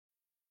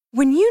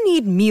When you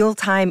need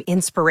mealtime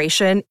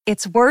inspiration,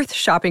 it's worth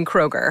shopping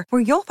Kroger,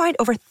 where you'll find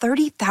over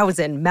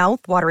 30,000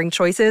 mouth-watering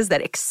choices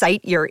that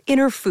excite your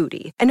inner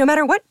foodie. And no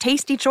matter what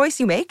tasty choice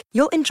you make,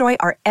 you'll enjoy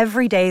our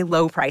everyday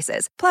low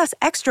prices, plus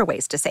extra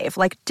ways to save,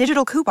 like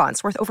digital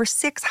coupons worth over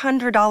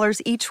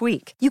 $600 each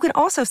week. You can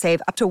also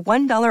save up to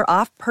 $1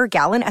 off per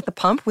gallon at the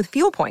pump with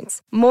fuel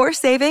points. More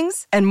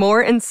savings and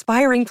more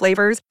inspiring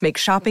flavors make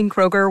shopping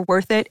Kroger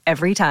worth it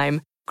every time.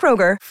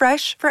 Kroger,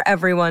 fresh for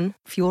everyone.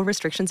 Fuel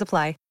restrictions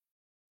apply.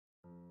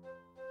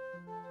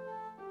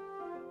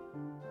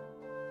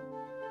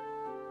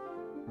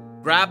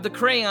 Grab the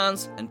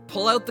crayons and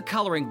pull out the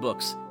coloring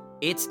books.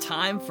 It's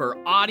time for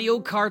audio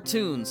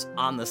cartoons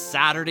on the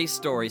Saturday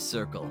Story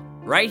Circle,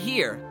 right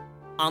here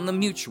on the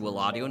Mutual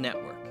Audio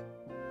Network.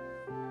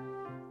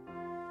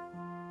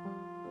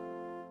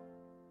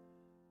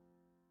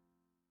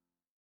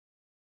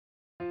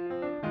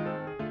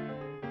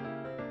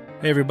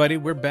 Hey everybody,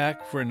 we're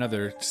back for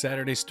another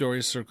Saturday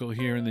Story Circle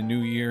here in the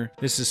new year.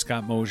 This is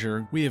Scott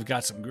Mosier. We have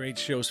got some great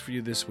shows for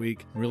you this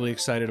week. Really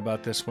excited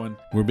about this one.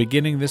 We're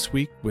beginning this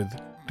week with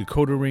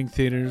Dakota Ring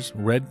Theater's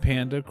Red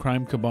Panda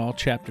Crime Cabal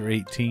Chapter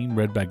 18,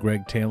 read by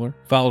Greg Taylor,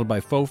 followed by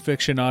Faux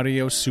Fiction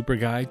Audio Super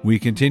Guide. We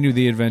continue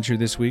the adventure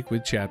this week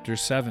with Chapter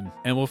 7.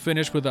 And we'll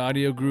finish with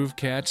Audio Groove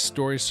Cats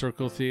Story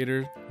Circle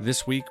Theater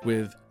this week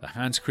with the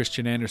Hans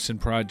Christian Andersen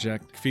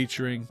Project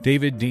featuring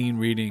David Dean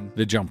reading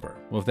The Jumper.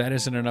 Well, if that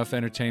isn't enough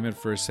entertainment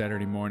for a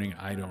Saturday morning,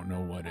 I don't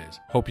know what is.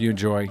 Hope you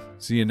enjoy.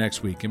 See you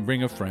next week, and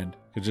bring a friend,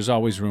 because there's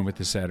always room at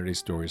the Saturday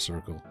Story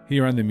Circle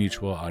here on the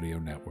Mutual Audio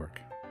Network.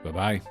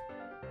 Bye-bye.